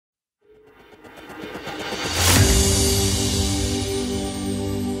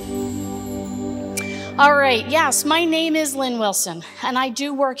All right, yes, my name is Lynn Wilson, and I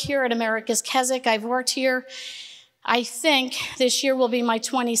do work here at America's Keswick. I've worked here, I think this year will be my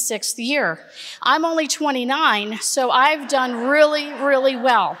 26th year. I'm only 29, so I've done really, really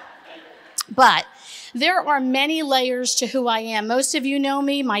well. But there are many layers to who I am. Most of you know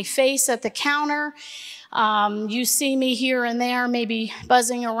me, my face at the counter. You see me here and there, maybe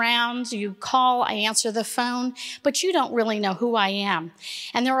buzzing around. You call, I answer the phone, but you don't really know who I am.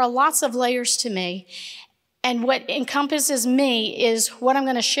 And there are lots of layers to me. And what encompasses me is what I'm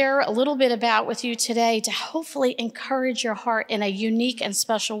going to share a little bit about with you today to hopefully encourage your heart in a unique and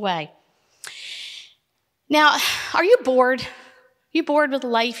special way. Now, are you bored? You bored with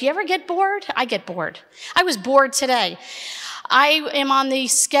life? You ever get bored? I get bored. I was bored today. I am on the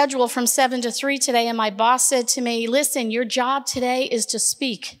schedule from 7 to 3 today, and my boss said to me, listen, your job today is to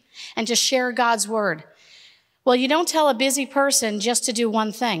speak and to share God's word. Well, you don't tell a busy person just to do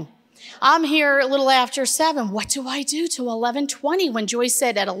one thing. I'm here a little after 7. What do I do till 11:20 when Joyce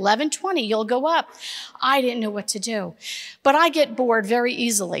said at 11:20 you'll go up? I didn't know what to do. But I get bored very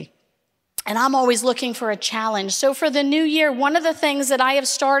easily. And I'm always looking for a challenge. So for the new year, one of the things that I have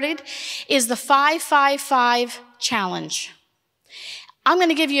started is the 5-5-5 challenge. I'm going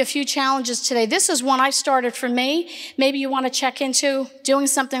to give you a few challenges today. This is one I started for me. Maybe you want to check into doing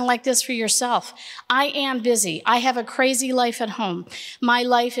something like this for yourself. I am busy. I have a crazy life at home. My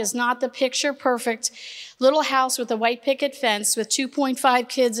life is not the picture perfect little house with a white picket fence with 2.5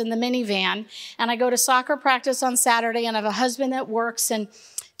 kids in the minivan. And I go to soccer practice on Saturday and I have a husband that works and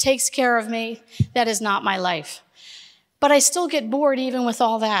takes care of me. That is not my life. But I still get bored even with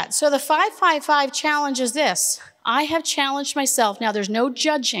all that. So the 5-5-5 challenge is this. I have challenged myself. Now, there's no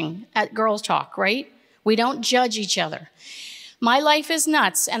judging at Girls Talk, right? We don't judge each other. My life is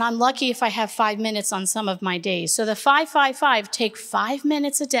nuts, and I'm lucky if I have 5 minutes on some of my days. So the 5-5-5, take 5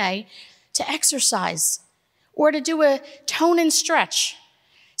 minutes a day to exercise or to do a tone and stretch.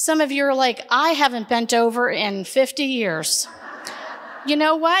 Some of you are like, I haven't bent over in 50 years. You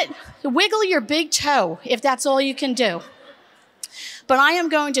know what? Wiggle your big toe if that's all you can do. But I am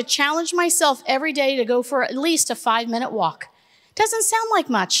going to challenge myself every day to go for at least a 5-minute walk. Doesn't sound like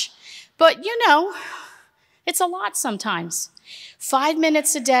much, but you know, it's a lot sometimes. 5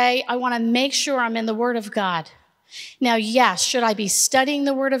 minutes a day, I want to make sure I'm in the Word of God. Now, yes, should I be studying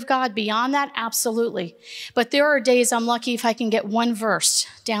the Word of God beyond that? Absolutely. But there are days I'm lucky if I can get one verse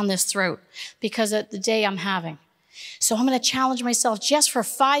down this throat because of the day I'm having. So I'm going to challenge myself just for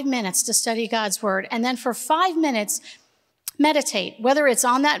 5 minutes to study God's Word. And then for 5 minutes, meditate. Whether it's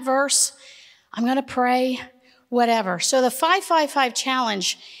on that verse, I'm going to pray, whatever. So the 5-5-5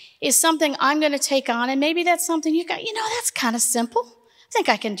 challenge is something I'm going to take on. And maybe that's something you got, that's kind of simple. I think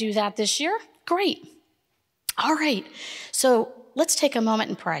I can do that this year. Great. All right. So let's take a moment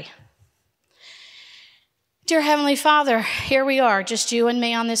and pray. Dear Heavenly Father, here we are, just you and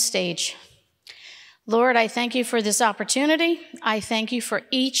me on this stage. Lord, I thank you for this opportunity. I thank you for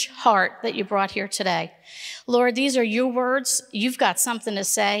each heart that you brought here today. Lord, these are your words. You've got something to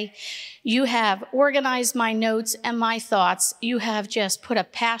say. You have organized my notes and my thoughts. You have just put a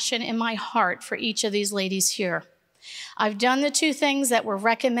passion in my heart for each of these ladies here. I've done the 2 things that were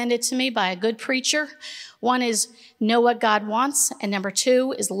recommended to me by a good preacher. One is know what God wants, and number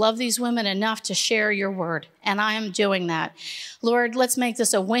 2 is love these women enough to share your word. And I am doing that. Lord, let's make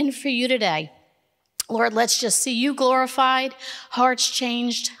this a win for you today. Lord, let's just see you glorified, hearts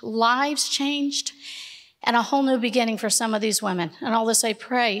changed, lives changed, and a whole new beginning for some of these women. And all this I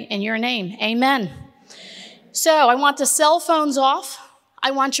pray in your name. Amen. So I want the cell phones off.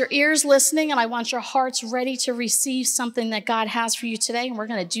 I want your ears listening, and I want your hearts ready to receive something that God has for you today, and we're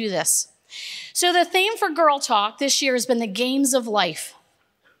going to do this. So the theme for Girl Talk this year has been the games of life.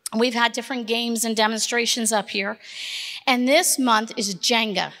 We've had different games and demonstrations up here, and this month is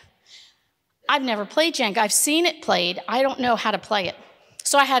Jenga. I've never played Jenga. I've seen it played. I don't know how to play it.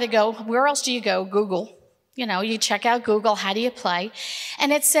 So I had to go, where else do you go? Google. You check out Google, how do you play?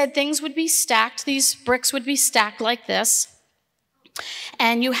 And it said things would be stacked. These bricks would be stacked like this.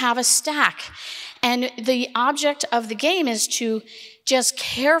 And you have a stack. And the object of the game is to just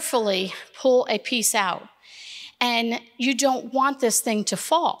carefully pull a piece out. And you don't want this thing to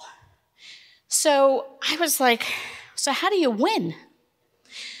fall. So I was like, so how do you win?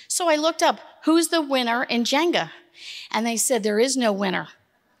 So I looked up, who's the winner in Jenga? And they said, there is no winner.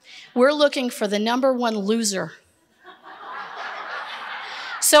 We're looking for the number 1 loser.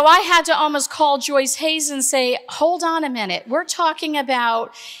 So I had to almost call Joyce Hayes and say, hold on a minute. We're talking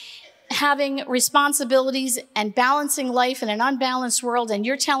about having responsibilities and balancing life in an unbalanced world, and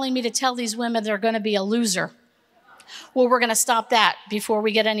you're telling me to tell these women they're going to be a loser. Well, we're going to stop that before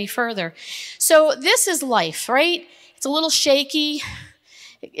we get any further. So this is life, right? It's a little shaky.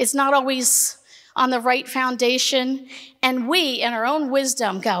 It's not always on the right foundation. And we, in our own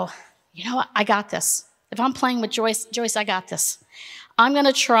wisdom, go, you know what? I got this. If I'm playing with Joyce, I got this. I'm going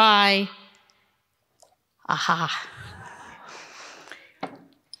to try, aha.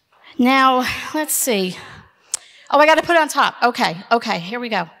 Now, let's see. Oh, I got to put it on top. Okay, here we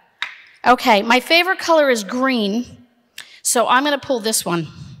go. Okay, my favorite color is green, so I'm going to pull this one.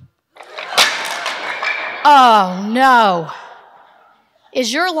 Oh, no.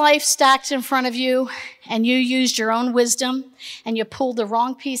 Is your life stacked in front of you and you used your own wisdom and you pulled the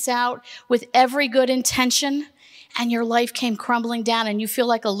wrong piece out with every good intention and your life came crumbling down and you feel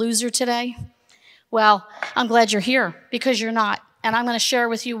like a loser today? Well, I'm glad you're here because you're not, and I'm going to share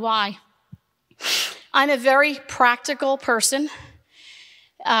with you why. I'm a very practical person.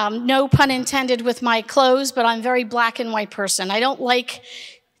 No pun intended with my clothes, but I'm a very black and white person. I don't like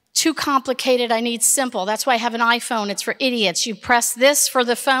too complicated. I need simple. That's why I have an iPhone. It's for idiots. You press this for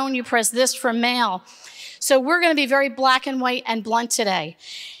the phone. You press this for mail. So we're going to be very black and white and blunt today.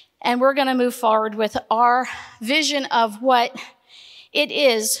 And we're going to move forward with our vision of what it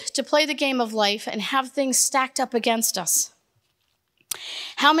is to play the game of life and have things stacked up against us.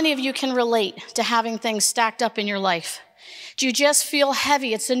 How many of you can relate to having things stacked up in your life? Do you just feel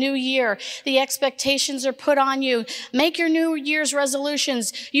heavy? It's a new year. The expectations are put on you. Make your New Year's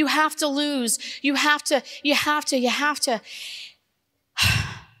resolutions. You have to lose. You have to.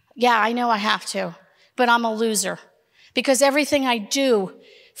 Yeah, I know I have to, but I'm a loser because everything I do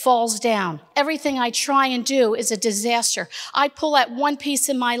falls down. Everything I try and do is a disaster. I pull at one piece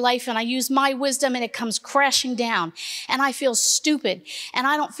in my life and I use my wisdom and it comes crashing down. And I feel stupid and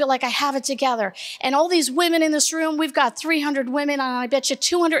I don't feel like I have it together. And all these women in this room, we've got 300 women and I bet you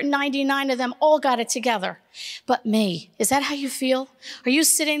 299 of them all got it together. But me, is that how you feel? Are you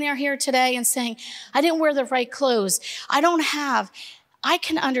sitting there here today and saying, I didn't wear the right clothes. I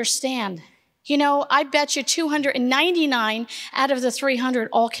can understand. You know, I bet you 299 out of the 300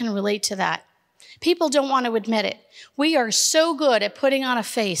 all can relate to that. People don't want to admit it. We are so good at putting on a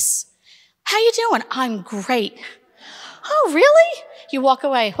face. How you doing? I'm great. Oh, really? You walk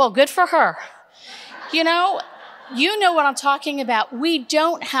away. Well, good for her. You know what I'm talking about. We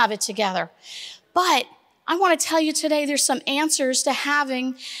don't have it together. But I want to tell you today there's some answers to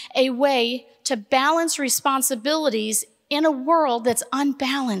having a way to balance responsibilities in a world that's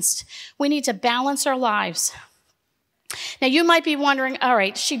unbalanced. We need to balance our lives. Now, you might be wondering, all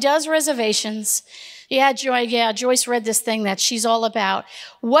right, she does reservations. Joyce read this thing that she's all about.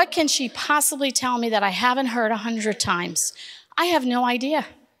 What can she possibly tell me that I haven't heard 100 times? I have no idea,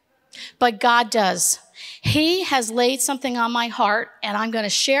 but God does. He has laid something on my heart, and I'm going to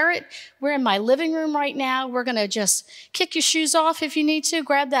share it. We're in my living room right now. We're going to just kick your shoes off if you need to.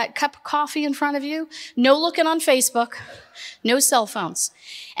 Grab that cup of coffee in front of you. No looking on Facebook. No cell phones.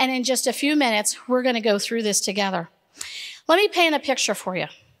 And in just a few minutes, we're going to go through this together. Let me paint a picture for you.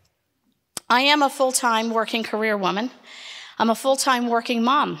 I am a full-time working career woman. I'm a full-time working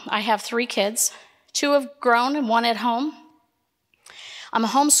mom. I have 3 kids. 2 have grown and 1 at home. I'm a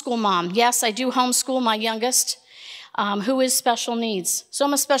homeschool mom. Yes, I do homeschool my youngest, who is special needs. So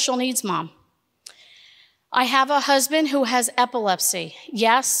I'm a special needs mom. I have a husband who has epilepsy.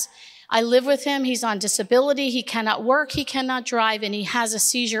 Yes, I live with him. He's on disability. He cannot work. He cannot drive, and he has a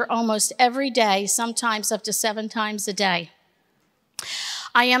seizure almost every day, sometimes up to 7 times a day.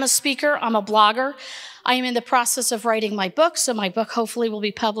 I am a speaker. I'm a blogger. I am in the process of writing my book, so my book hopefully will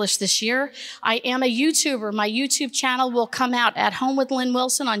be published this year. I am a YouTuber. My YouTube channel will come out At Home with Lynn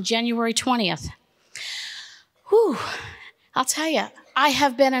Wilson on January 20th. Whew, I'll tell you, I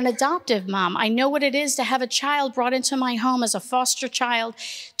have been an adoptive mom. I know what it is to have a child brought into my home as a foster child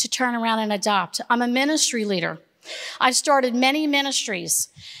to turn around and adopt. I'm a ministry leader. I've started many ministries.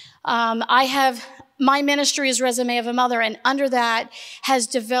 My ministry is Resume of a Mother, and under that has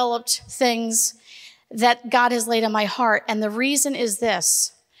developed things that God has laid on my heart. And the reason is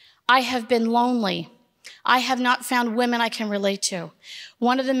this: I have been lonely. I have not found women I can relate to.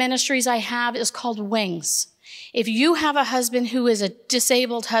 One of the ministries I have is called Wings. If you have a husband who is a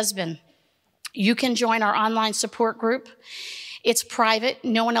disabled husband, you can join our online support group. It's private.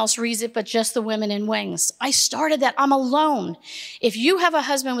 No one else reads it but just the women in Wings. I started that. I'm alone. If you have a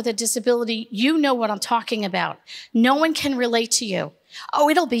husband with a disability, you know what I'm talking about. No one can relate to you. Oh,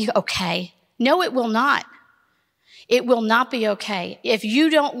 it'll be okay. No, it will not. It will not be okay. If you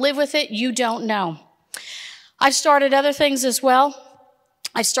don't live with it, you don't know. I've started other things as well.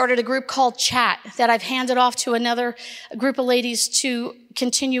 I started a group called Chat that I've handed off to another group of ladies to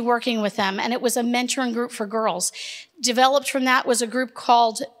continue working with them. And it was a mentoring group for girls. Developed from that was a group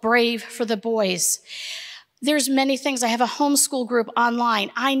called Brave for the Boys. There's many things. I have a homeschool group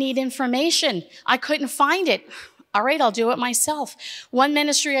online. I need information. I couldn't find it. All right, I'll do it myself. One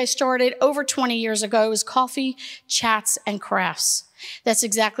ministry I started over 20 years ago was Coffee, Chats, and Crafts. That's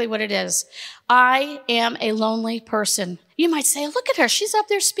exactly what it is. I am a lonely person. You might say, look at her. She's up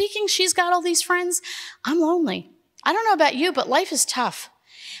there speaking. She's got all these friends. I'm lonely. I don't know about you, but life is tough.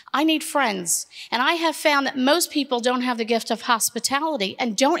 I need friends. And I have found that most people don't have the gift of hospitality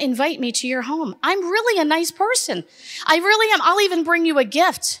and don't invite me to your home. I'm really a nice person. I really am. I'll even bring you a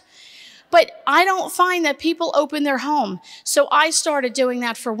gift. But I don't find that people open their home. So I started doing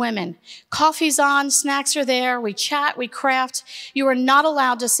that for women. Coffee's on, snacks are there, we chat, we craft. You are not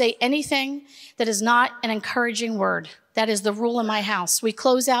allowed to say anything that is not an encouraging word. That is the rule in my house. We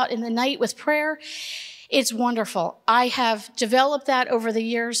close out in the night with prayer. It's wonderful. I have developed that over the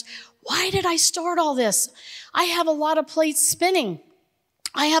years. Why did I start all this? I have a lot of plates spinning.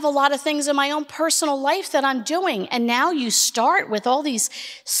 I have a lot of things in my own personal life that I'm doing. And now you start with all these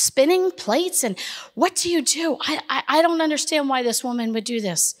spinning plates. And what do you do? I don't understand why this woman would do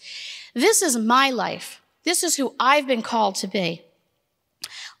this. This is my life. This is who I've been called to be.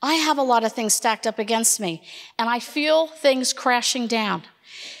 I have a lot of things stacked up against me, and I feel things crashing down.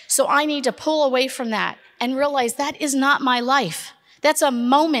 So I need to pull away from that and realize that is not my life. That's a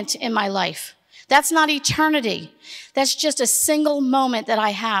moment in my life. That's not eternity. That's just a single moment that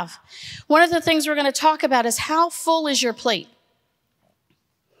I have. One of the things we're going to talk about is how full is your plate?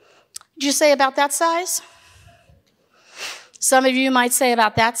 Did you say about that size? Some of you might say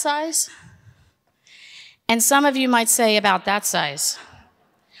about that size. And some of you might say about that size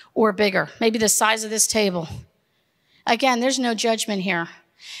or bigger, maybe the size of this table. Again, there's no judgment here.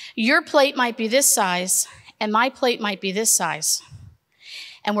 Your plate might be this size and my plate might be this size.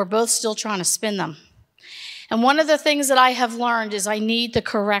 And we're both still trying to spin them. And one of the things that I have learned is I need the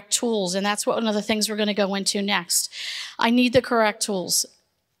correct tools. And that's one of the things we're going to go into next. I need the correct tools.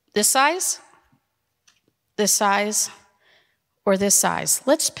 This size, or this size.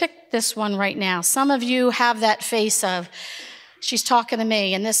 Let's pick this one right now. Some of you have that face of, she's talking to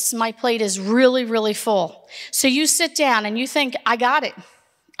me, and my plate is really, really full. So you sit down and you think, I got it.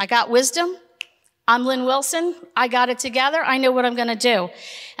 I got wisdom. I'm Lynn Wilson. I got it together. I know what I'm going to do.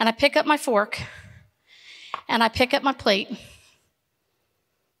 And I pick up my fork and I pick up my plate.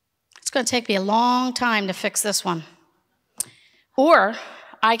 It's going to take me a long time to fix this one. Or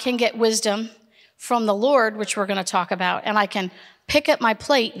I can get wisdom from the Lord, which we're going to talk about, and I can pick up my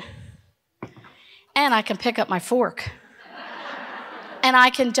plate and I can pick up my fork. And I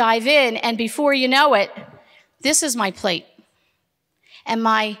can dive in, and before you know it, this is my plate. And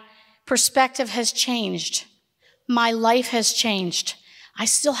my perspective has changed. My life has changed. I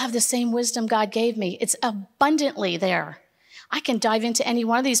still have the same wisdom God gave me. It's abundantly there. I can dive into any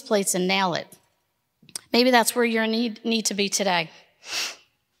one of these plates and nail it. Maybe that's where you need to be today.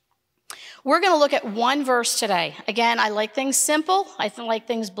 We're going to look at one verse today. Again, I like things simple. I like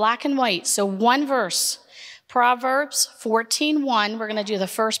things black and white. So one verse, Proverbs 14:1. We're going to do the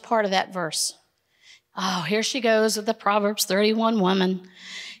first part of that verse. Oh, here she goes with the Proverbs 31 woman.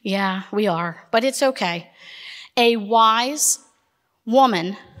 Yeah, we are, but it's okay. A wise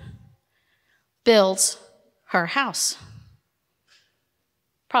woman builds her house.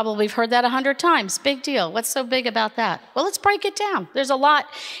 Probably you've heard that 100 times. Big deal. What's so big about that? Well, let's break it down. There's a lot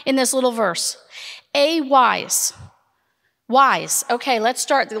in this little verse. A wise. Wise. Okay, let's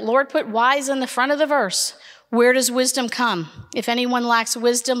start. The Lord put wise in the front of the verse. Where does wisdom come? If anyone lacks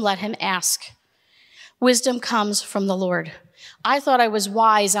wisdom, let him ask. Wisdom comes from the Lord. I thought I was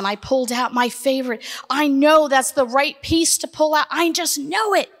wise and I pulled out my favorite. I know that's the right piece to pull out. I just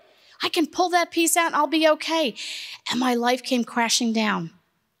know it. I can pull that piece out and I'll be okay. And my life came crashing down.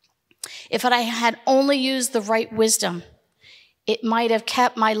 If I had only used the right wisdom, it might have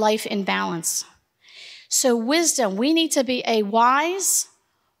kept my life in balance. So wisdom, we need to be a wise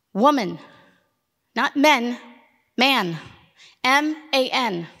woman, not man,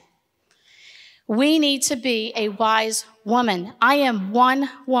 M-A-N. We need to be a wise woman. I am one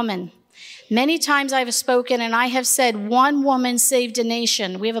woman. Many times I have spoken and I have said, one woman saved a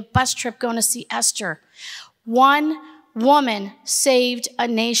nation. We have a bus trip going to see Esther. One woman saved a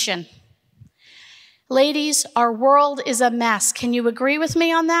nation. Ladies, our world is a mess. Can you agree with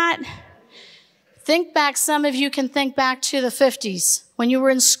me on that? Think back, some of you can think back to the 50s when you were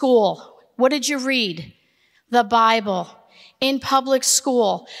in school. What did you read? The Bible. In public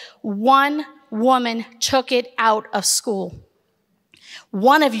school, one woman took it out of school.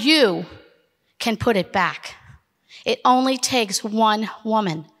 One of you can put it back. It only takes one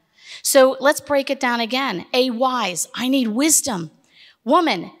woman. So let's break it down again. A wise, I need wisdom.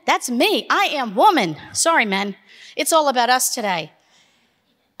 Woman, that's me. I am woman. Sorry, men. It's all about us today.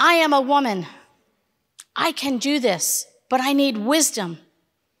 I am a woman. I can do this, but I need wisdom.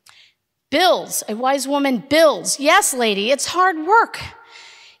 Builds, a wise woman builds. Yes, lady, it's hard work.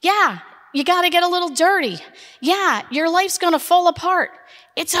 Yeah, you got to get a little dirty. Yeah, your life's going to fall apart.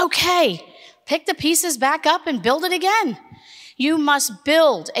 It's okay. Pick the pieces back up and build it again. You must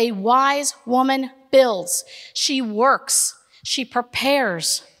build. A wise woman builds. She works. She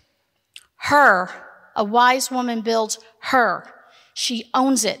prepares. A wise woman builds her. She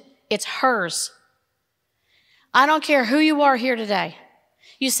owns it. It's hers. I don't care who you are here today.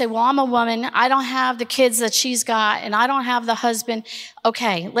 You say, well, I'm a woman. I don't have the kids that she's got, and I don't have the husband.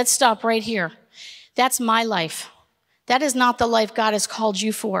 Okay, let's stop right here. That's my life. That is not the life God has called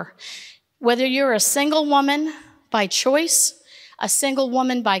you for. Whether you're a single woman by choice, a single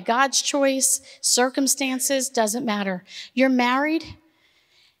woman by God's choice, circumstances, doesn't matter. You're married,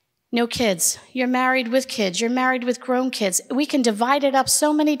 no kids. You're married with kids. You're married with grown kids. We can divide it up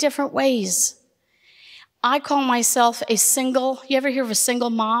so many different ways. I call myself a single, you ever hear of a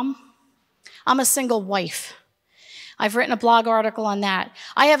single mom? I'm a single wife. I've written a blog article on that.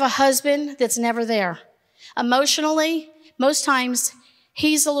 I have a husband that's never there. Emotionally, most times,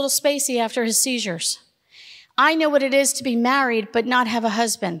 he's a little spacey after his seizures. I know what it is to be married but not have a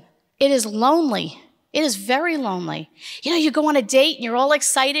husband. It is lonely. It is very lonely. You know, you go on a date and you're all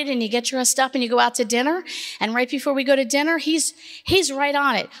excited and you get dressed up and you go out to dinner. And right before we go to dinner, he's right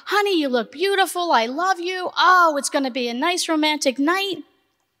on it. Honey, you look beautiful. I love you. Oh, it's going to be a nice romantic night.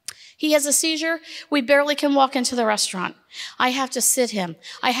 He has a seizure. We barely can walk into the restaurant. I have to sit him.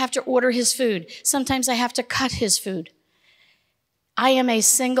 I have to order his food. Sometimes I have to cut his food. I am a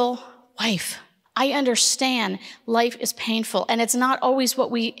single wife. I understand life is painful, and it's not always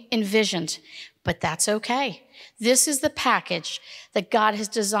what we envisioned, but that's okay. This is the package that God has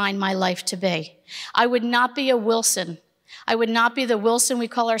designed my life to be. I would not be a Wilson. I would not be the Wilson. We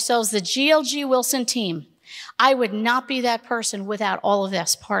call ourselves the GLG Wilson team. I would not be that person without all of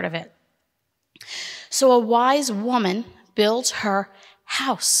this part of it. So a wise woman builds her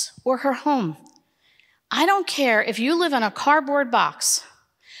house or her home. I don't care if you live in a cardboard box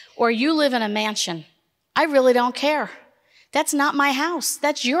or you live in a mansion. I really don't care. That's not my house.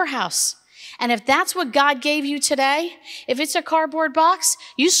 That's your house. And if that's what God gave you today, if it's a cardboard box,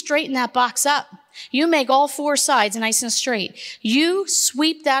 you straighten that box up. You make all four sides nice and straight. You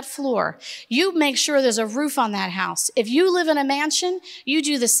sweep that floor. You make sure there's a roof on that house. If you live in a mansion, you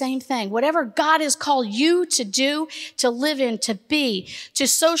do the same thing. Whatever God has called you to do, to live in, to be, to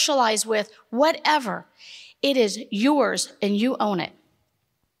socialize with, whatever, it is yours and you own it.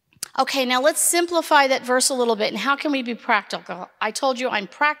 Okay, now let's simplify that verse a little bit. And how can we be practical? I told you I'm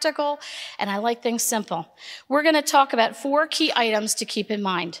practical and I like things simple. We're going to talk about 4 key items to keep in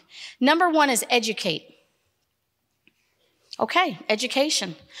mind. Number 1 is educate. Okay,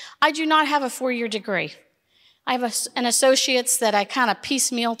 education. I do not have a 4-year degree. I have an associate's that I kind of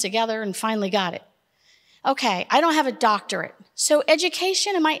piecemeal together and finally got it. Okay, I don't have a doctorate. So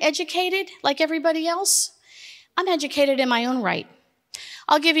education, am I educated like everybody else? I'm educated in my own right.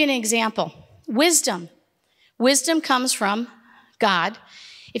 I'll give you an example. Wisdom. Wisdom comes from God.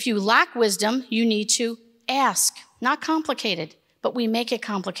 If you lack wisdom, you need to ask. Not complicated, but we make it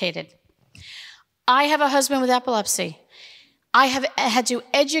complicated. I have a husband with epilepsy. I have had to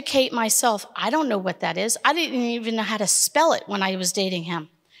educate myself. I don't know what that is. I didn't even know how to spell it when I was dating him.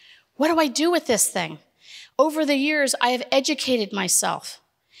 What do I do with this thing? Over the years, I have educated myself.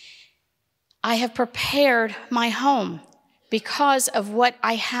 I have prepared my home because of what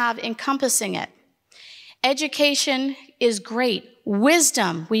I have encompassing it. Education is great.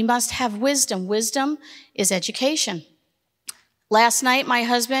 Wisdom, we must have wisdom. Wisdom is education. Last night, my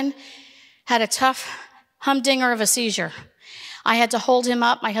husband had a tough humdinger of a seizure. I had to hold him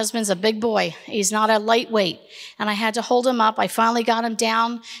up. My husband's a big boy. He's not a lightweight. And I had to hold him up. I finally got him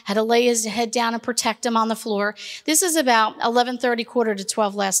down, had to lay his head down and protect him on the floor. This is about 11:30, quarter to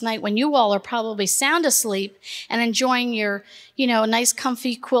 12 last night when you all are probably sound asleep and enjoying your, nice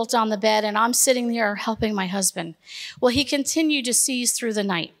comfy quilt on the bed. And I'm sitting there helping my husband. Well, he continued to seize through the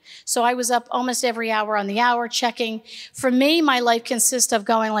night. So I was up almost every hour on the hour checking. For me, my life consists of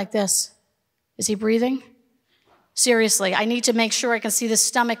going like this. Is he breathing? Seriously, I need to make sure I can see the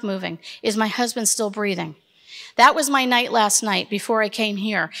stomach moving. Is my husband still breathing? That was my night last night before I came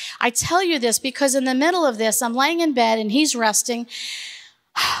here. I tell you this because in the middle of this, I'm laying in bed and he's resting.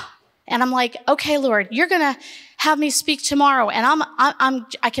 And I'm like, okay, Lord, you're going to have me speak tomorrow, and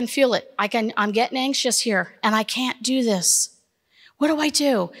I can feel it. I'm getting anxious here, and I can't do this. What do I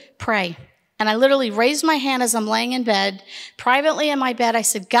do? Pray. And I literally raised my hand as I'm laying in bed, privately in my bed. I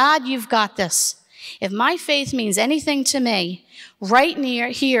said, God, you've got this. If my faith means anything to me, right near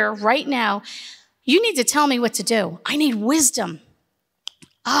here, right now, you need to tell me what to do. I need wisdom.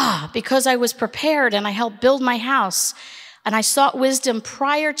 Because I was prepared and I helped build my house, and I sought wisdom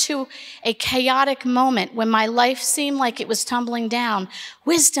prior to a chaotic moment when my life seemed like it was tumbling down.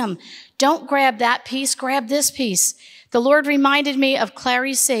 Wisdom. Don't grab that piece, grab this piece. The Lord reminded me of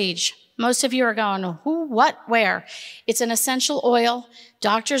clary sage. Most of you are going, who, what, where? It's an essential oil.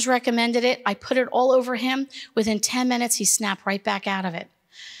 Doctors recommended it. I put it all over him. Within 10 minutes, he snapped right back out of it.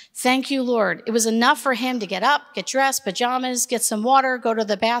 Thank you, Lord. It was enough for him to get up, get dressed, pajamas, get some water, go to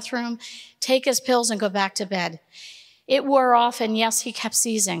the bathroom, take his pills, and go back to bed. It wore off, and yes, he kept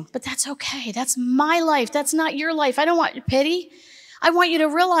seizing. But that's okay. That's my life. That's not your life. I don't want your pity. I want you to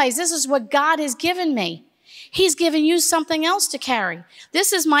realize this is what God has given me. He's given you something else to carry.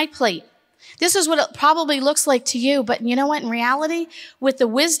 This is my plate. This is what it probably looks like to you. But you know what? In reality, with the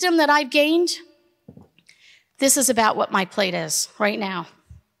wisdom that I've gained, this is about what my plate is right now.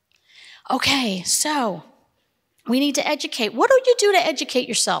 Okay, so we need to educate. What do you do to educate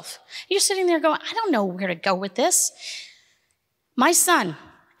yourself? You're sitting there going, I don't know where to go with this. My son,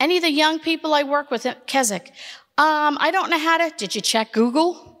 any of the young people I work with at Keswick, I don't know how to. Did you check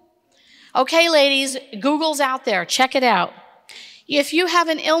Google? Okay, ladies, Google's out there. Check it out. If you have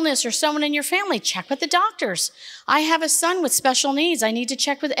an illness or someone in your family, check with the doctors. I have a son with special needs. I need to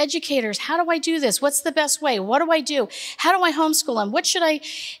check with educators. How do I do this? What's the best way? What do I do? How do I homeschool him? What should I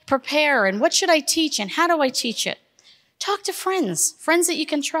prepare? And what should I teach? And how do I teach it? Talk to friends that you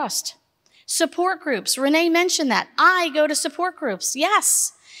can trust. Support groups. Renee mentioned that. I go to support groups.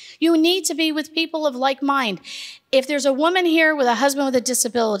 Yes. You need to be with people of like mind. If there's a woman here with a husband with a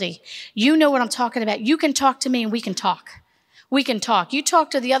disability, you know what I'm talking about. You can talk to me and we can talk. We can talk. You talk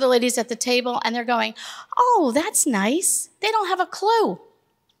to the other ladies at the table and they're going, oh, that's nice. They don't have a clue.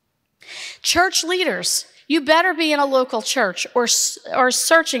 Church leaders, you better be in a local church or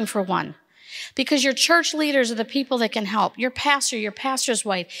searching for one, because your church leaders are the people that can help. Your pastor, your pastor's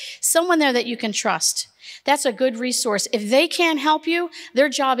wife, someone there that you can trust. That's a good resource. If they can't help you, their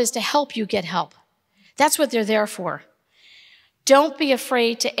job is to help you get help. That's what they're there for. Don't be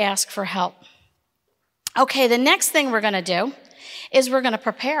afraid to ask for help. Okay, the next thing we're going to do is we're going to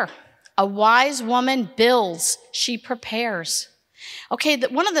prepare. A wise woman builds, she prepares. Okay,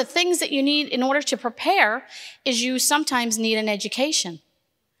 one of the things that you need in order to prepare is you sometimes need an education.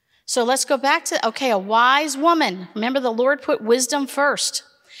 So let's go back to, a wise woman. Remember, the Lord put wisdom first.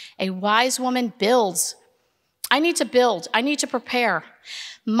 A wise woman builds. I need to build. I need to prepare.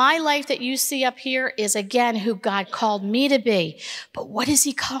 My life that you see up here is, again, who God called me to be. But what has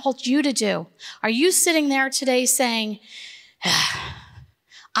he called you to do? Are you sitting there today saying,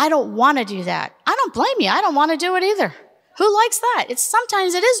 I don't want to do that? I don't blame you. I don't want to do it either. Who likes that?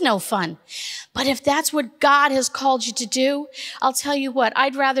 Sometimes it is no fun. But if that's what God has called you to do, I'll tell you what,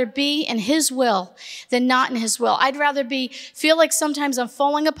 I'd rather be in his will than not in his will. I'd rather feel like sometimes I'm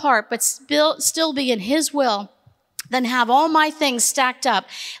falling apart, but still be in his will than have all my things stacked up,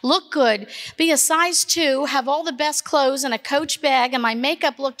 look good, be a size 2, have all the best clothes and a Coach bag and my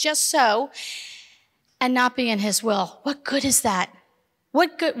makeup look just so, and not be in his will. What good is that?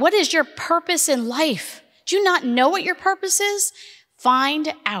 What is your purpose in life? Do you not know what your purpose is?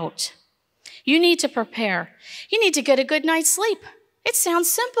 Find out. You need to prepare. You need to get a good night's sleep. It sounds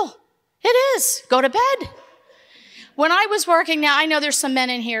simple. It is. Go to bed. When I was working, now I know there's some men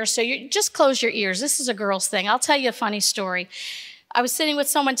in here, so you just close your ears. This is a girl's thing. I'll tell you a funny story. I was sitting with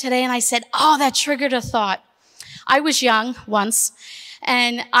someone today and I said, that triggered a thought. I was young once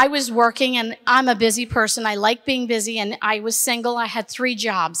and I was working, and I'm a busy person. I like being busy, and I was single. I had 3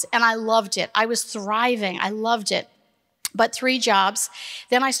 jobs and I loved it. I was thriving. I loved it. But 3 jobs.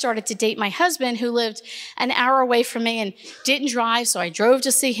 Then I started to date my husband, who lived an hour away from me and didn't drive. So I drove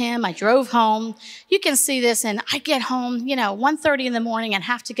to see him. I drove home. You can see this. And I get home, 1:30 in the morning and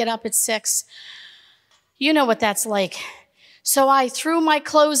have to get up at 6. You know what that's like. So I threw my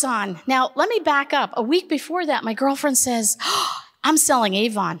clothes on. Now, let me back up. A week before that, my girlfriend says, I'm selling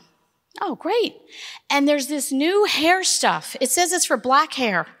Avon. Oh, great. And there's this new hair stuff. It says it's for black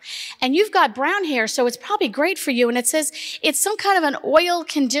hair. And you've got brown hair, so it's probably great for you. And it says it's some kind of an oil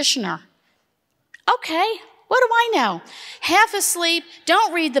conditioner. Okay, what do I know? Half asleep,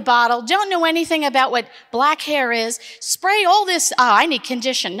 don't read the bottle, don't know anything about what black hair is. Spray all this. I need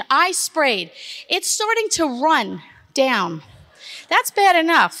condition. I sprayed. It's starting to run down. That's bad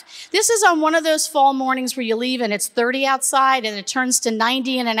enough. This is on one of those fall mornings where you leave and it's 30 outside and it turns to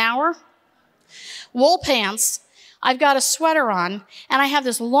 90 in an hour. Wool pants. I've got a sweater on, and I have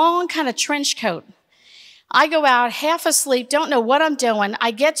this long kind of trench coat. I go out half asleep, don't know what I'm doing.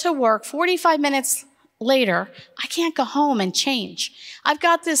 I get to work 45 minutes later. I can't go home and change. I've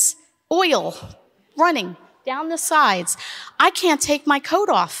got this oil running down the sides. I can't take my coat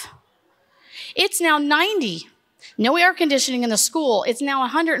off. It's now 90. No air conditioning in the school. It's now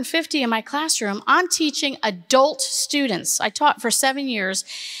 150 in my classroom. I'm teaching adult students. I taught for 7 years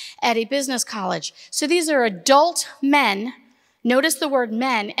at a business college. So these are adult men. Notice the word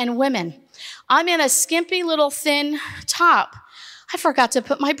men and women. I'm in a skimpy little thin top. I forgot to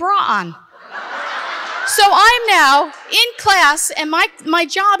put my bra on. So I'm now in class, and my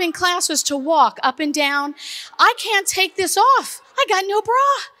job in class was to walk up and down. I can't take this off. I got no bra.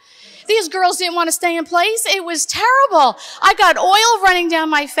 These girls didn't want to stay in place. It was terrible. I got oil running down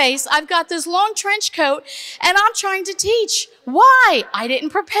my face. I've got this long trench coat, and I'm trying to teach. Why? I didn't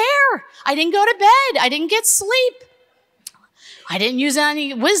prepare. I didn't go to bed. I didn't get sleep. I didn't use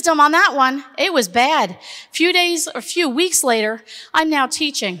any wisdom on that one. It was bad. A few weeks later, I'm now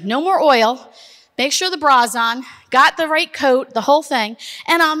teaching. No more oil. Make sure the bra's on. Got the right coat, the whole thing.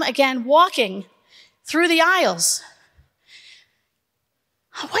 And I'm, again, walking through the aisles.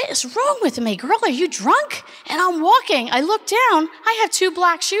 What is wrong with me? Girl, are you drunk? And I'm walking. I look down. I have 2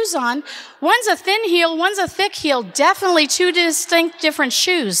 black shoes on. One's a thin heel, one's a thick heel. Definitely 2 distinct different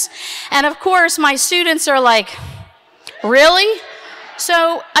shoes. And of course, my students are like, really?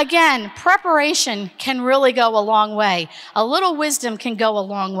 So again, preparation can really go a long way. A little wisdom can go a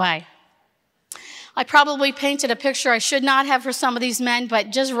long way. I probably painted a picture I should not have for some of these men, but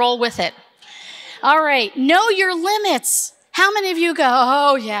just roll with it. All right, know your limits. How many of you go,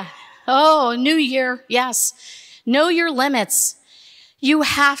 oh yeah, oh, new year, yes. Know your limits. You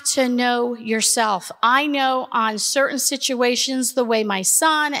have to know yourself. I know on certain situations, the way my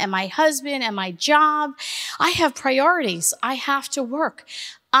son and my husband and my job, I have priorities. I have to work.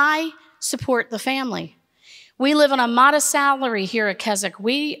 I support the family. We live on a modest salary here at Keswick.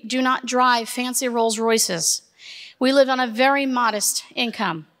 We do not drive fancy Rolls Royces. We live on a very modest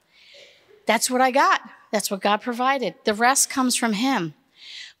income. That's what I got. That's what God provided. The rest comes from Him.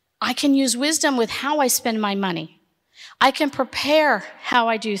 I can use wisdom with how I spend my money. I can prepare how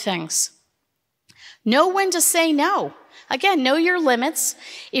I do things. Know when to say no. Again, know your limits.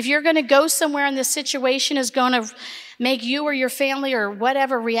 If you're going to go somewhere and the situation is going to make you or your family or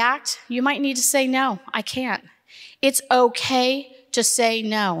whatever react, you might need to say no. I can't. It's okay to say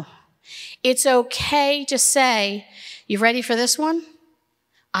no. It's okay to say, you ready for this one?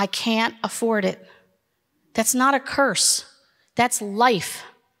 I can't afford it. That's not a curse. That's life.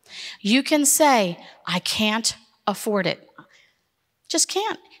 You can say, I can't afford it. Just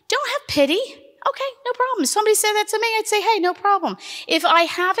can't. Don't have pity. Okay, no problem. If somebody said that to me, I'd say, hey, no problem. If I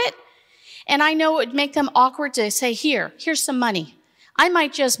have it and I know it would make them awkward to say, here's some money. I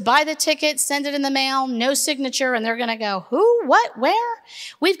might just buy the ticket, send it in the mail, no signature, and they're going to go, who, what, where?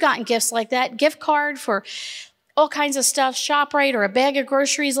 We've gotten gifts like that. Gift card for all kinds of stuff, ShopRite, or a bag of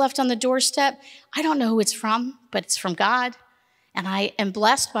groceries left on the doorstep. I don't know who it's from, but it's from God, and I am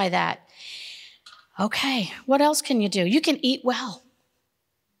blessed by that. Okay, what else can you do? You can eat well.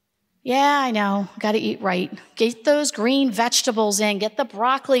 Yeah, I know, got to eat right. Get those green vegetables in, get the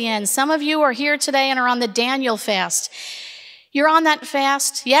broccoli in. Some of you are here today and are on the Daniel fast. You're on that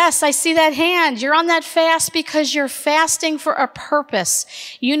fast. Yes, I see that hand. You're on that fast because you're fasting for a purpose.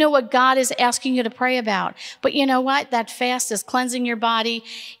 You know what God is asking you to pray about. But you know what? That fast is cleansing your body.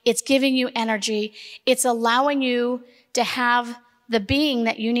 It's giving you energy. It's allowing you to have the being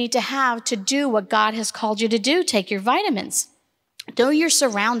that you need to have to do what God has called you to do. Take your vitamins. Know your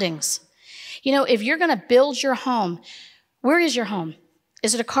surroundings. You know, if you're going to build your home, where is your home?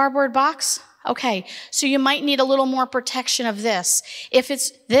 Is it a cardboard box? Okay, so you might need a little more protection of this. If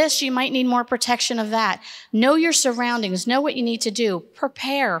it's this, you might need more protection of that. Know your surroundings. Know what you need to do.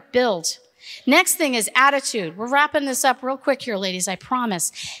 Prepare, build. Next thing is attitude. We're wrapping this up real quick here, ladies, I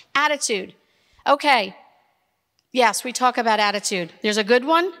promise. Attitude. Okay, yes, we talk about attitude. There's a good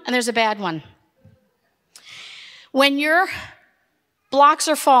one and there's a bad one. When your blocks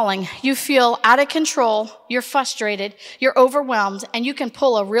are falling, you feel out of control, you're frustrated, you're overwhelmed, and you can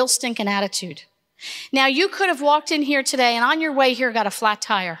pull a real stinking attitude. Now, you could have walked in here today and on your way here got a flat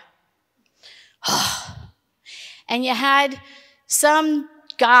tire. And you had some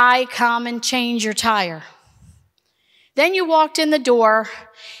guy come and change your tire. Then you walked in the door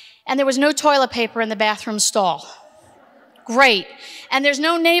and there was no toilet paper in the bathroom stall. Great. And there's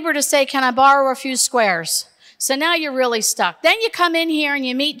no neighbor to say, can I borrow a few squares? So now you're really stuck. Then you come in here and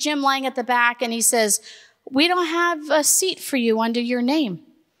you meet Jim Lang at the back and he says, we don't have a seat for you under your name.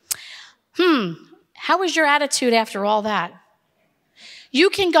 How was your attitude after all that?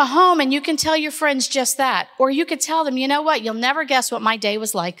 You can go home and you can tell your friends just that. Or you could tell them, you know what? You'll never guess what my day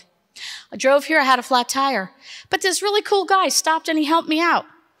was like. I drove here, I had a flat tire. But this really cool guy stopped and he helped me out.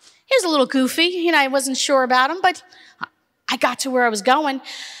 He was a little goofy. I wasn't sure about him, but I got to where I was going.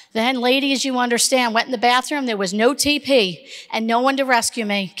 Then, ladies, you understand, went in the bathroom. There was no TP and no one to rescue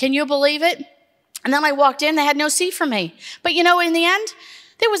me. Can you believe it? And then I walked in. They had no seat for me. But in the end,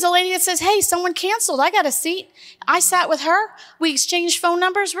 there was a lady that says, hey, someone canceled. I got a seat. I sat with her. We exchanged phone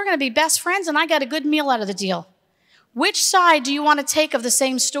numbers. We're going to be best friends, and I got a good meal out of the deal. Which side do you want to take of the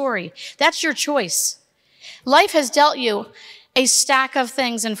same story? That's your choice. Life has dealt you a stack of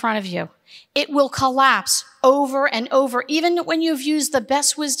things in front of you. It will collapse over and over, even when you've used the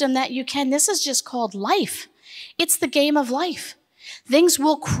best wisdom that you can. This is just called life. It's the game of life. Things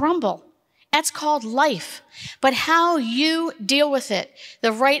will crumble. That's called life. But how you deal with it,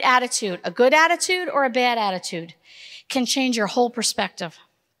 the right attitude, a good attitude or a bad attitude, can change your whole perspective.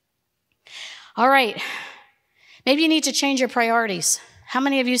 All right. Maybe you need to change your priorities. How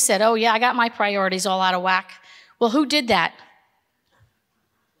many of you said, oh yeah, I got my priorities all out of whack? Well, who did that?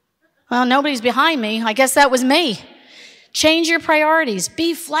 Well, nobody's behind me. I guess that was me. Change your priorities.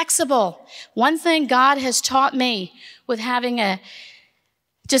 Be flexible. One thing God has taught me with having a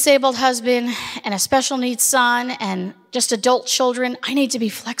disabled husband and a special needs son and just adult children, I need to be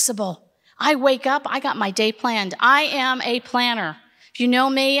flexible. I wake up, I got my day planned. I am a planner. If you know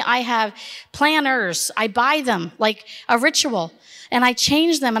me, I have planners. I buy them like a ritual. And I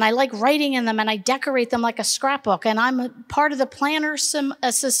change them, and I like writing in them, and I decorate them like a scrapbook. And I'm a part of the planner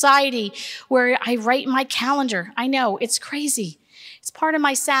society where I write my calendar. I know, it's crazy. It's part of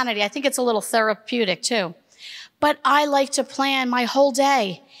my sanity. I think it's a little therapeutic, too. But I like to plan my whole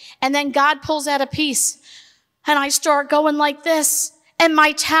day. And then God pulls out a piece, and I start going like this, and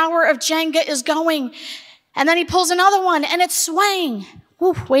my tower of Jenga is going. And then he pulls another one, and it's swaying.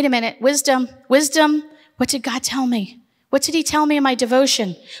 Woo, wait a minute. Wisdom. What did God tell me? What did he tell me in my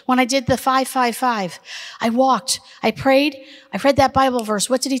devotion when I did the 5-5-5? I walked, I prayed, I read that Bible verse.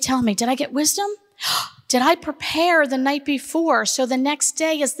 What did he tell me? Did I get wisdom? Did I prepare the night before so the next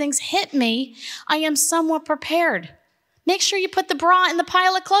day as things hit me, I am somewhat prepared? Make sure you put the bra in the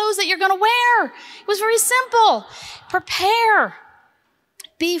pile of clothes that you're going to wear. It was very simple. Prepare.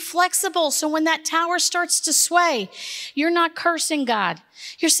 Be flexible so when that tower starts to sway, you're not cursing God.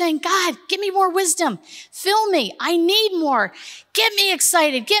 You're saying, God, give me more wisdom. Fill me. I need more. Get me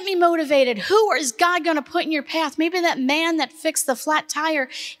excited. Get me motivated. Who is God going to put in your path? Maybe that man that fixed the flat tire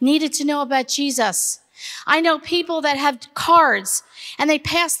needed to know about Jesus. I know people that have cards and they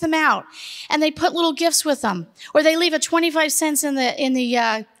pass them out and they put little gifts with them, or they leave a 25 cents in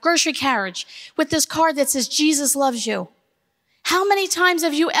the grocery carriage with this card that says, Jesus loves you. How many times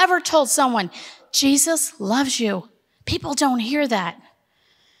have you ever told someone, Jesus loves you? People don't hear that.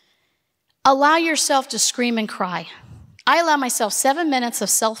 Allow yourself to scream and cry. I allow myself 7 minutes of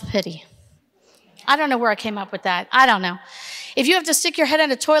self-pity. I don't know where I came up with that. I don't know. If you have to stick your head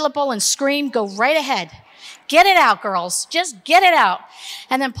in a toilet bowl and scream, go right ahead. Get it out, girls. Just get it out.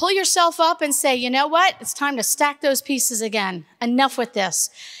 And then pull yourself up and say, you know what? It's time to stack those pieces again. Enough with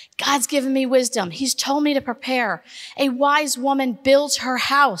this. God's given me wisdom. He's told me to prepare. A wise woman builds her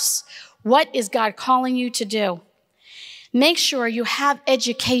house. What is God calling you to do? Make sure you have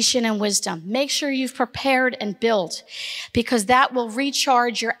education and wisdom. Make sure you've prepared and built, because that will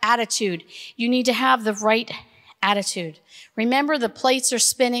recharge your attitude. You need to have the right attitude. Remember, the plates are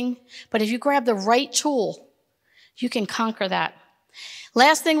spinning, but if you grab the right tool, you can conquer that.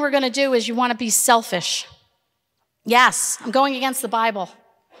 Last thing we're going to do is you want to be selfish. Yes, I'm going against the Bible.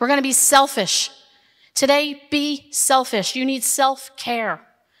 We're going to be selfish. Today, be selfish. You need self-care.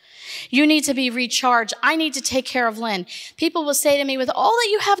 You need to be recharged. I need to take care of Lynn. People will say to me, with all that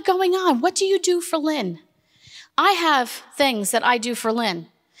you have going on, what do you do for Lynn? I have things that I do for Lynn.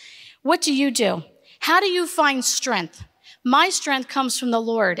 What do you do? How do you find strength? My strength comes from the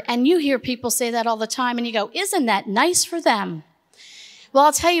Lord. And you hear people say that all the time, and you go, isn't that nice for them? Well,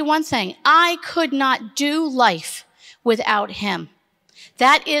 I'll tell you one thing. I could not do life without him.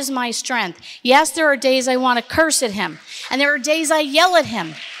 That is my strength. Yes, there are days I want to curse at him, and there are days I yell at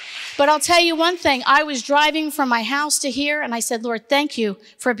him. But I'll tell you one thing. I was driving from my house to here, and I said, Lord, thank you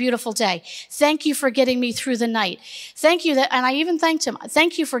for a beautiful day. Thank you for getting me through the night. Thank you and I even thanked him.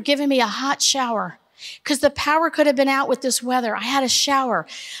 Thank you for giving me a hot shower, because the power could have been out with this weather. I had a shower.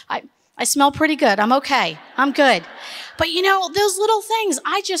 I smell pretty good. I'm okay. I'm good. But you know, those little things,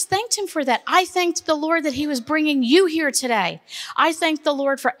 I just thanked him for that. I thanked the Lord that he was bringing you here today. I thanked the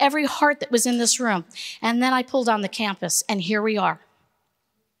Lord for every heart that was in this room. And then I pulled on the campus, and here we are.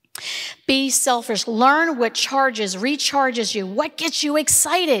 Be selfish. Learn what recharges you. What gets you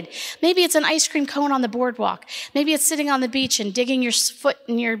excited? Maybe it's an ice cream cone on the boardwalk. Maybe it's sitting on the beach and digging your foot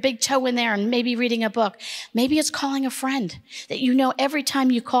and your big toe in there and maybe reading a book. Maybe it's calling a friend that you know every time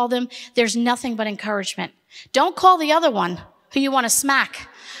you call them, there's nothing but encouragement. Don't call the other one who you want to smack.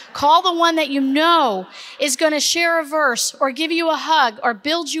 Call the one that you know is going to share a verse or give you a hug or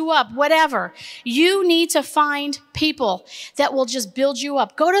build you up, whatever. You need to find people that will just build you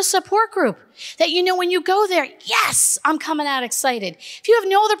up. Go to a support group that you know when you go there, yes, I'm coming out excited. If you have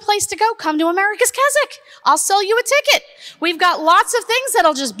no other place to go, come to America's Keswick. I'll sell you a ticket. We've got lots of things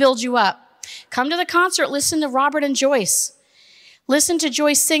that'll just build you up. Come to the concert. Listen to Robert and Joyce. Listen to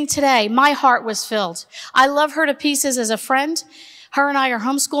Joyce sing today. My heart was filled. I love her to pieces as a friend. Her and I are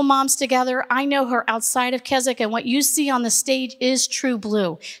homeschool moms together. I know her outside of Keswick, and what you see on the stage is true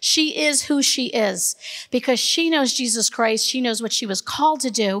blue. She is who she is because she knows Jesus Christ. She knows what she was called to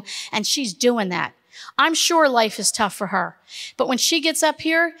do, and she's doing that. I'm sure life is tough for her. But when she gets up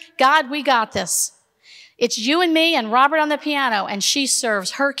here, God, we got this. It's you and me and Robert on the piano, and she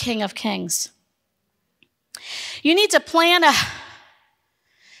serves her King of Kings. You need to plan a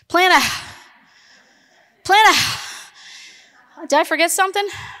did I forget something?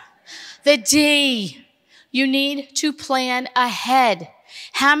 The D. You need to plan ahead.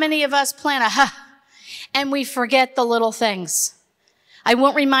 How many of us plan and we forget the little things? I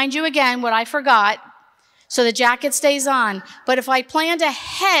won't remind you again what I forgot, so the jacket stays on. But if I planned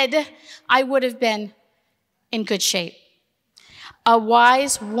ahead, I would have been in good shape. A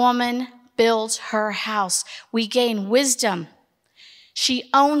wise woman builds her house. We gain wisdom. She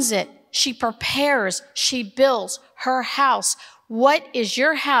owns it. She prepares. She builds her house. What is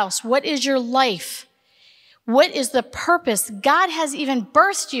your house? What is your life? What is the purpose? God has even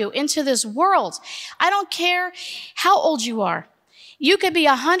birthed you into this world. I don't care how old you are. You could be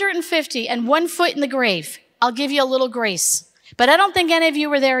 150 and 1 foot in the grave. I'll give you a little grace. But I don't think any of you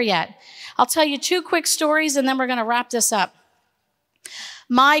were there yet. I'll tell you 2 quick stories and then we're going to wrap this up.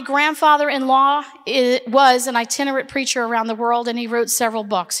 My grandfather-in-law was an itinerant preacher around the world, and he wrote several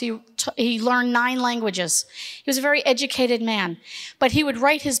books. He learned 9 languages. He was a very educated man, but he would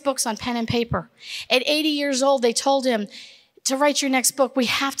write his books on pen and paper. At 80 years old, they told him, to write your next book, we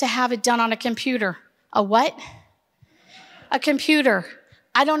have to have it done on a computer. A what? A computer.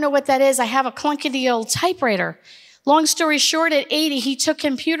 I don't know what that is. I have a clunky old typewriter. Long story short, at 80, he took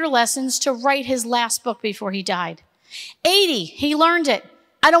computer lessons to write his last book before he died. 80, he learned it.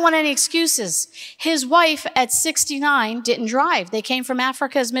 I don't want any excuses. His wife at 69 didn't drive. They came from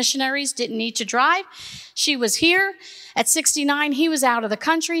Africa as missionaries, didn't need to drive. She was here. At 69, he was out of the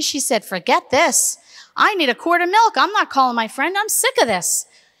country. She said, forget this. I need a quart of milk. I'm not calling my friend. I'm sick of this.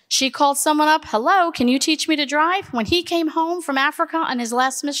 She called someone up. Hello, can you teach me to drive? When he came home from Africa on his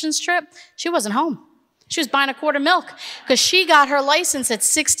last missions trip, she wasn't home. She was buying a quart of milk because she got her license at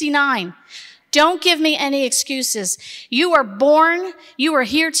 69. Don't give me any excuses. You are born. You are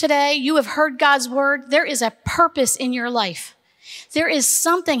here today. You have heard God's word. There is a purpose in your life. There is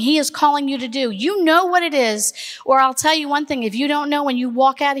something he is calling you to do. You know what it is. Or I'll tell you one thing. If you don't know when you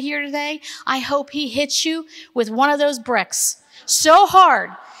walk out of here today, I hope he hits you with one of those bricks so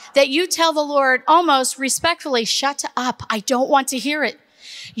hard that you tell the Lord almost respectfully, shut up. I don't want to hear it.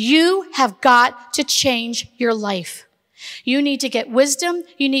 You have got to change your life. You need to get wisdom.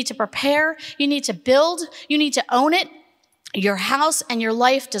 You need to prepare. You need to build. You need to own it. Your house and your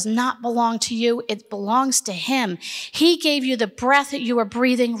life does not belong to you. It belongs to him. He gave you the breath that you are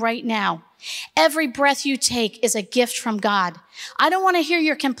breathing right now. Every breath you take is a gift from God. I don't want to hear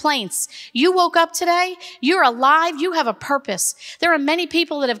your complaints. You woke up today. You're alive. You have a purpose. There are many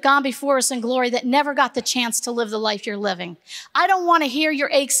people that have gone before us in glory that never got the chance to live the life you're living. I don't want to hear your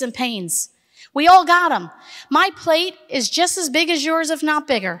aches and pains. We all got them. My plate is just as big as yours, if not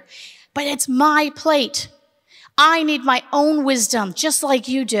bigger. But it's my plate. I need my own wisdom, just like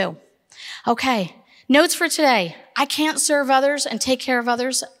you do. Okay, notes for today. I can't serve others and take care of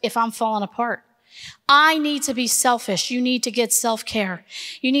others if I'm falling apart. I need to be selfish. You need to get self-care.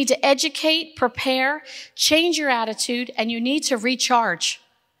 You need to educate, prepare, change your attitude, and you need to recharge.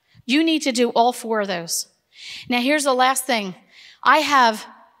 You need to do all 4 of those. Now, here's the last thing. I have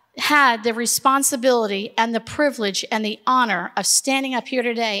had the responsibility and the privilege and the honor of standing up here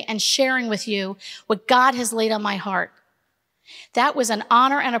today and sharing with you what God has laid on my heart. That was an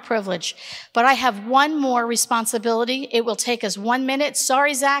honor and a privilege. But I have one more responsibility. It will take us 1 minute.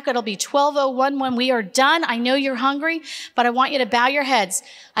 Sorry, Zach, it'll be 12:01 when we are done. I know you're hungry, but I want you to bow your heads.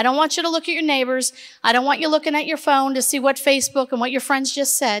 I don't want you to look at your neighbors. I don't want you looking at your phone to see what Facebook and what your friends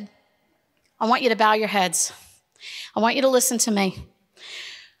just said. I want you to bow your heads. I want you to listen to me.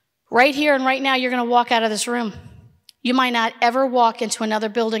 Right here and right now, you're going to walk out of this room. You might not ever walk into another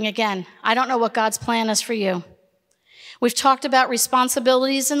building again. I don't know what God's plan is for you. We've talked about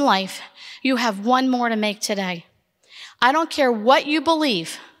responsibilities in life. You have one more to make today. I don't care what you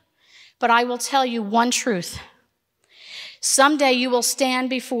believe, but I will tell you one truth. Someday you will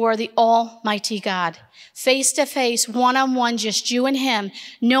stand before the Almighty God, face to face, one-on-one, just you and him.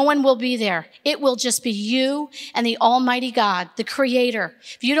 No one will be there. It will just be you and the Almighty God, the Creator.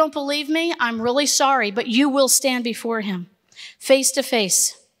 If you don't believe me, I'm really sorry, but you will stand before him, face to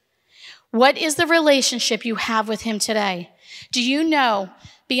face. What is the relationship you have with him today? Do you know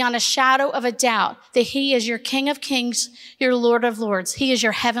beyond a shadow of a doubt that he is your King of Kings, your Lord of Lords? He is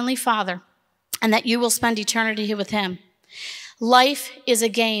your Heavenly Father, and that you will spend eternity with him. Life is a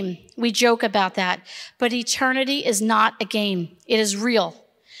game. We joke about that, but eternity is not a game. It is real.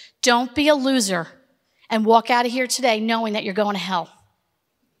 Don't be a loser and walk out of here today knowing that you're going to hell.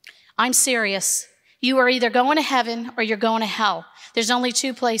 I'm serious. You are either going to heaven or you're going to hell. There's only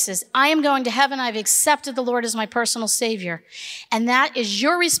two places. I am going to heaven. I've accepted the Lord as my personal Savior. And that is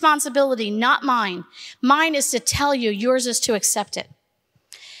your responsibility, not mine. Mine is to tell you. Yours is to accept it.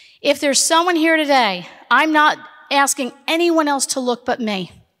 If there's someone here today, I'm not asking anyone else to look but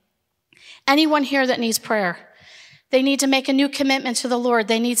me. Anyone here that needs prayer. They need to make a new commitment to the Lord.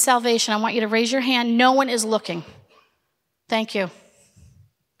 They need salvation. I want you to raise your hand. No one is looking. Thank you.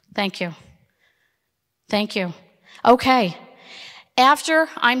 Thank you. Thank you. Okay. After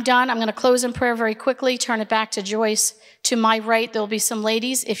I'm done, I'm going to close in prayer very quickly, turn it back to Joyce. To my right, there will be some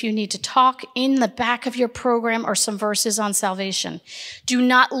ladies. If you need to talk, in the back of your program are some verses on salvation. Do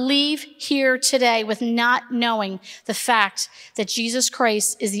not leave here today with not knowing the fact that Jesus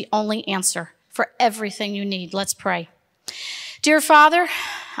Christ is the only answer for everything you need. Let's pray. Dear Father,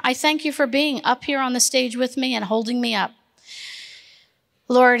 I thank you for being up here on the stage with me and holding me up.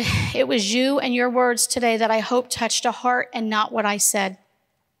 Lord, it was you and your words today that I hope touched a heart and not what I said.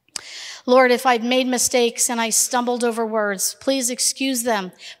 Lord, if I've made mistakes and I stumbled over words, please excuse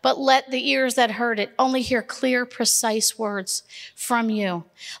them, but let the ears that heard it only hear clear, precise words from you.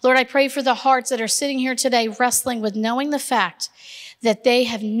 Lord, I pray for the hearts that are sitting here today wrestling with knowing the fact that they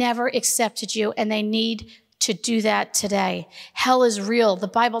have never accepted you and they need to do that today. Hell is real. The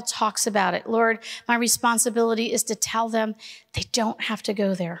Bible talks about it. Lord, my responsibility is to tell them they don't have to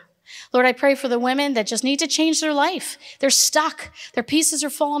go there. Lord, I pray for the women that just need to change their life. They're stuck. Their pieces are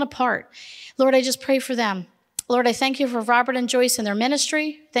falling apart. Lord, I just pray for them. Lord, I thank you for Robert and Joyce and their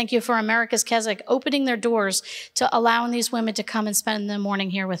ministry. Thank you for America's Keswick opening their doors to allowing these women to come and spend the morning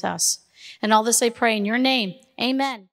here with us. And all this I pray in your name. Amen.